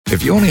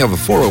If you only have a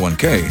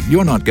 401k,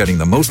 you're not getting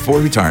the most for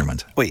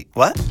retirement. Wait,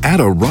 what? Add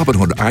a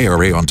Robinhood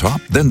IRA on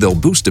top, then they'll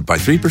boost it by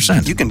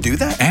 3%. You can do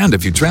that? And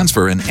if you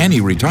transfer in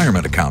any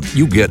retirement account,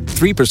 you get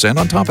 3%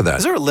 on top of that.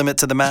 Is there a limit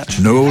to the match?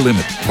 No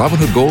limit.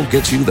 Robinhood Gold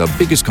gets you the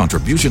biggest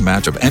contribution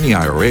match of any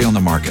IRA on the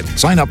market.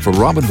 Sign up for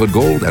Robinhood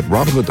Gold at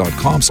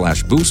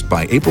Robinhood.com/boost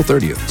by April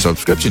 30th.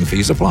 Subscription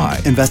fees apply.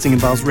 Investing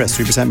involves risk.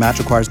 3% match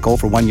requires gold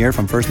for 1 year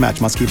from first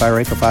match. Must keep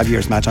IRA for 5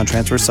 years. Match on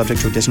transfers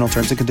subject to additional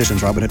terms and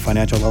conditions. Robinhood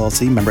Financial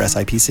LLC, member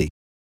SIPC.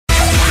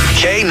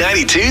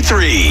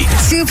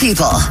 K92-3. Two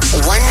people,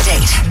 one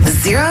date,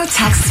 0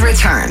 texts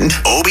returned.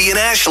 Obie and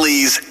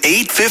Ashley's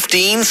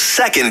 8:15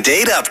 second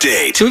date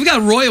update. So we've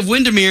got Roy of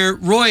Windermere.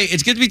 Roy,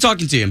 it's good to be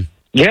talking to you.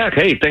 Yeah,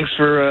 hey, thanks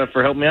for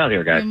helping me out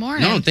here, guys. Good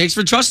morning. No, thanks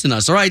for trusting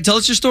us. All right, tell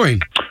us your story.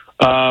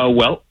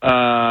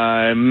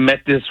 I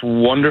met this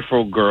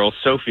wonderful girl,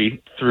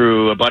 Sophie,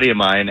 through a buddy of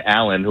mine,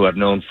 Alan, who I've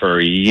known for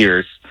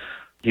years.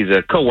 He's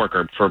a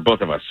coworker for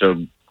both of us.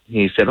 So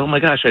he said, "Oh my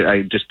gosh,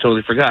 I just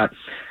totally forgot.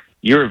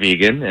 You're a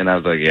vegan." And I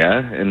was like, "Yeah."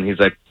 And he's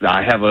like,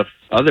 "I have a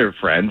other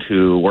friend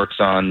who works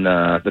on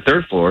the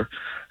third floor.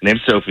 Her name's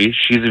Sophie.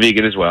 She's a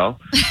vegan as well.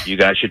 You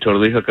guys should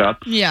totally hook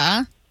up."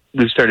 Yeah.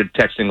 We started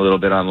texting a little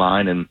bit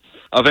online, and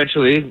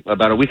eventually,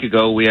 about a week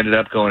ago, we ended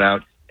up going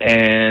out,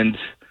 and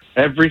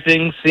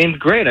everything seemed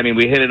great. I mean,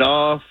 we hit it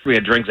off. We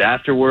had drinks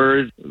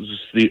afterwards. It was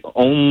just the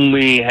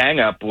only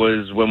hang-up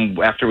was when,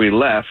 after we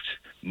left,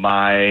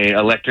 my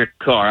electric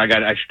car, I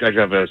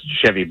drive a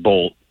Chevy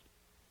Bolt,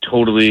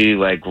 totally,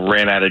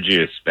 ran out of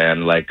juice,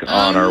 man,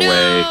 on our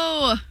way.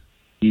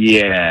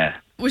 Yeah.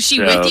 Was she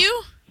with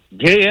you?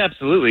 Yeah,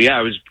 absolutely. Yeah,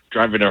 I was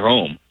driving her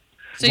home.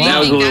 So that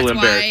was a little that's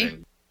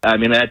embarrassing. I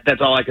mean,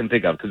 that's all I can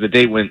think of because the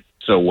date went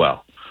so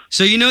well.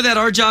 So you know that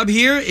our job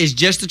here is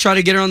just to try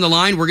to get her on the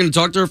line. We're going to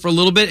talk to her for a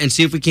little bit and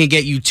see if we can't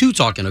get you two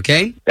talking,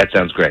 okay? That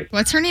sounds great.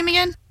 What's her name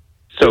again?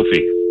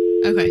 Sophie.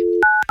 Okay.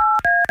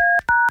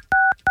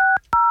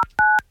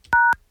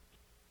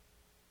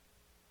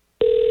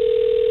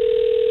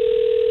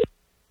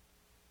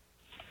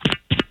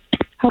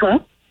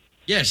 Hello?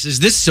 Yes, is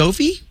this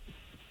Sophie?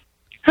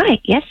 Hi,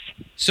 yes.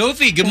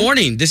 Sophie, good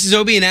morning. This is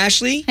Obie and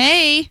Ashley.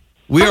 Hey.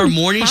 We are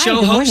morning show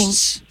good morning.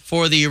 hosts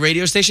for the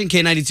radio station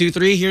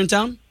K92.3 here in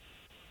town.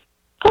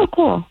 Oh,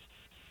 cool.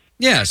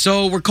 Yeah,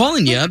 so we're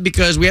calling you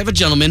because we have a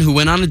gentleman who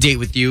went on a date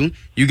with you.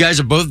 You guys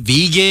are both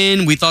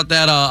vegan. We thought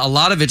that a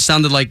lot of it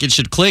sounded like it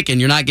should click,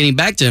 and you're not getting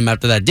back to him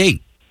after that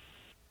date.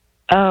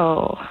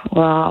 Oh,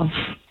 well,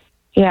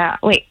 yeah.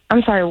 Wait,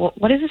 I'm sorry.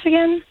 What is this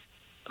again?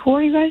 Who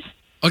are you guys?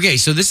 Okay,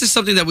 so this is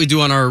something that we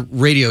do on our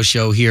radio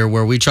show here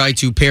where we try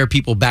to pair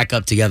people back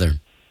up together.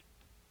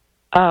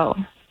 Oh,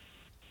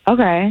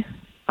 okay.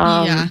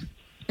 Yeah.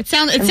 It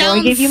sounds.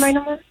 Roy gave you my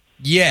number?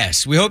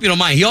 Yes, we hope you don't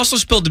mind. He also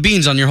spilled the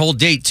beans on your whole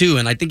date, too,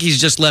 and I think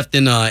he's just left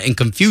in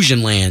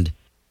confusion land.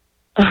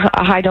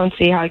 I don't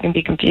see how I can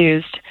be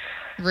confused.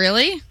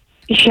 Really?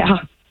 Yeah.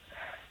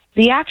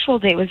 The actual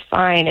date was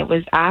fine. It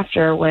was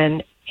after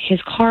when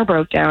his car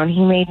broke down,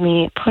 he made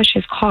me push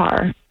his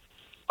car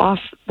off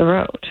the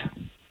road.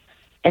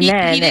 And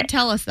then he did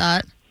tell us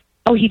that.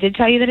 Oh, he did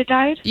tell you that it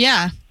died?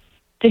 Yeah.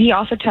 Did he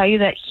also tell you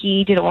that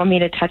he didn't want me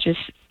to touch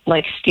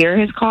steer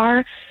his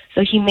car,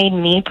 so he made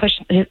me push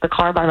the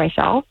car by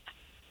myself?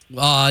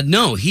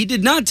 No, he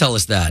did not tell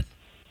us that.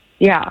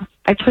 Yeah,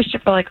 I pushed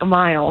it for a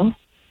mile.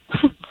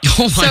 Oh my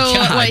God.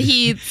 So what,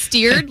 he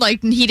steered?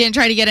 He didn't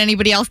try to get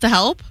anybody else to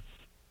help?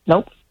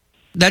 Nope.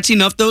 That's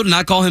enough, though, to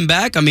not call him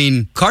back? I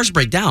mean, cars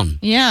break down.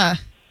 Yeah.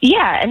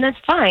 Yeah, and that's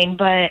fine,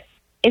 but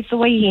it's the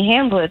way he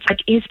handled it.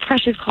 It's his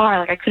precious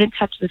car. I couldn't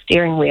touch the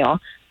steering wheel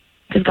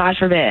because God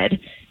forbid.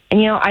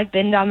 And, I've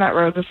been down that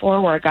road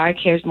before where a guy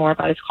cares more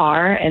about his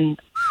car, and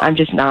I'm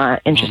just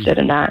not interested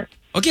in that.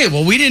 Okay,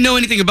 well, we didn't know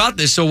anything about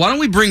this, so why don't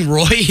we bring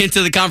Roy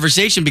into the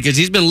conversation because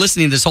he's been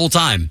listening this whole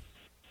time.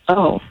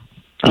 Oh.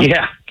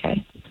 Yeah.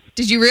 Okay.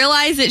 Did you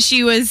realize that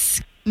she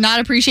was not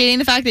appreciating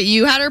the fact that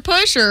you had her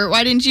push, or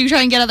why didn't you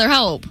try and get other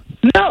help?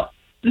 No.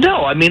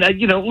 I mean,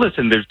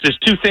 listen, there's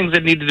two things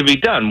that needed to be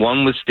done.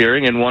 One was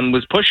steering and one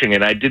was pushing.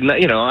 And I didn't,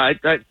 I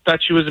thought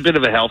she was a bit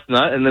of a health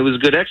nut and it was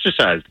good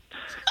exercise.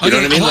 You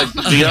know what I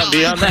mean?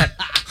 Beyond that.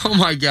 Oh,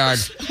 my God.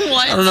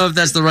 What? I don't know if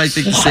that's the right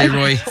thing to say,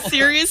 Roy.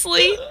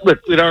 Seriously? Look,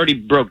 it already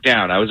broke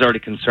down. I was already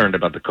concerned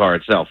about the car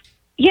itself.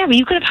 Yeah, but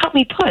you could have helped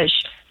me push.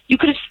 You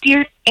could have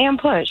steered and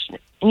pushed,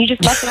 and you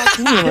just left it up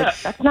to me.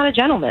 That's not a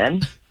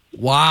gentleman.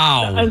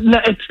 Wow.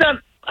 It's not.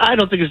 I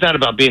don't think it's not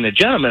about being a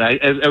gentleman.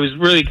 I was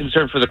really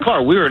concerned for the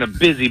car. We were in a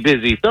busy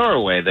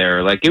thoroughway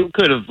there. It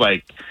could have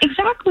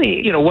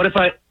Exactly. What if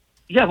I?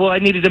 Yeah, well, I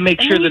needed to make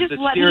sure that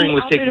the steering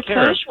was taken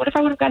care of. What if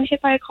I would have gotten hit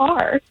by a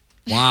car?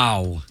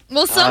 Wow.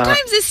 Well,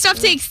 sometimes this stuff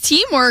takes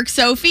teamwork,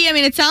 Sophie. I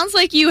mean, it sounds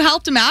like you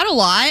helped him out a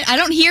lot. I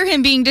don't hear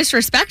him being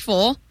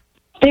disrespectful.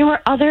 There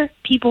were other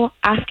people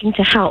asking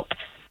to help.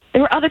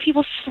 There were other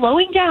people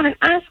slowing down and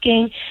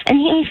asking, and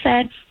he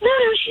said, no,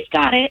 she's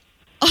got it.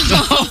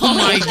 Oh,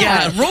 my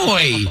God.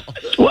 Roy.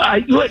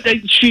 Well,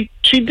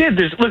 she did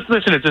this.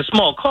 Listen, it's a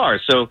small car,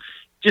 so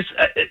just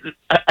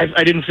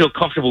I didn't feel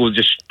comfortable with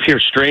just pure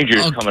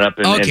strangers coming up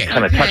and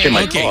kind of touching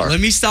my car. Let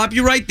me stop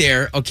you right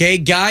there. Okay,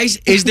 guys,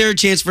 is there a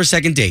chance for a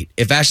second date?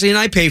 If Ashley and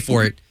I pay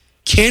for it,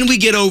 can we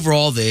get over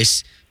all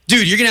this?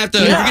 Dude, you're gonna have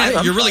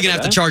to. You're really gonna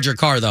have to charge your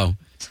car, though.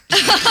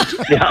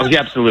 Yeah,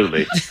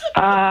 absolutely.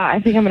 I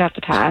think I'm gonna have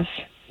to pass.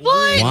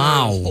 What?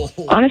 Wow.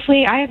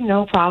 Honestly, I have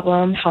no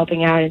problem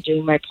helping out and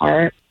doing my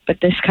part,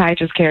 but this guy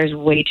just cares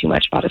way too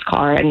much about his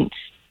car, and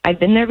I've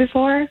been there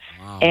before,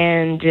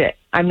 and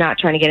I'm not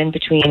trying to get in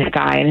between a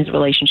guy and his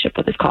relationship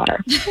with his car.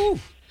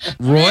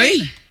 Roy?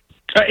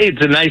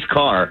 It's a nice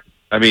car.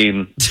 I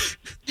mean...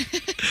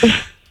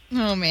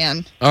 Oh,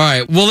 man. All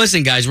right. Well,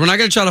 listen, guys, we're not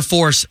going to try to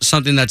force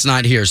something that's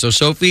not here. So,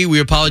 Sophie, we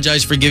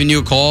apologize for giving you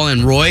a call.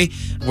 And Roy,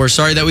 we're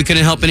sorry that we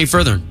couldn't help any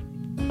further.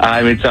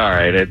 I mean, it's all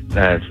right.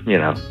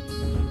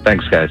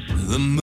 Thanks, guys.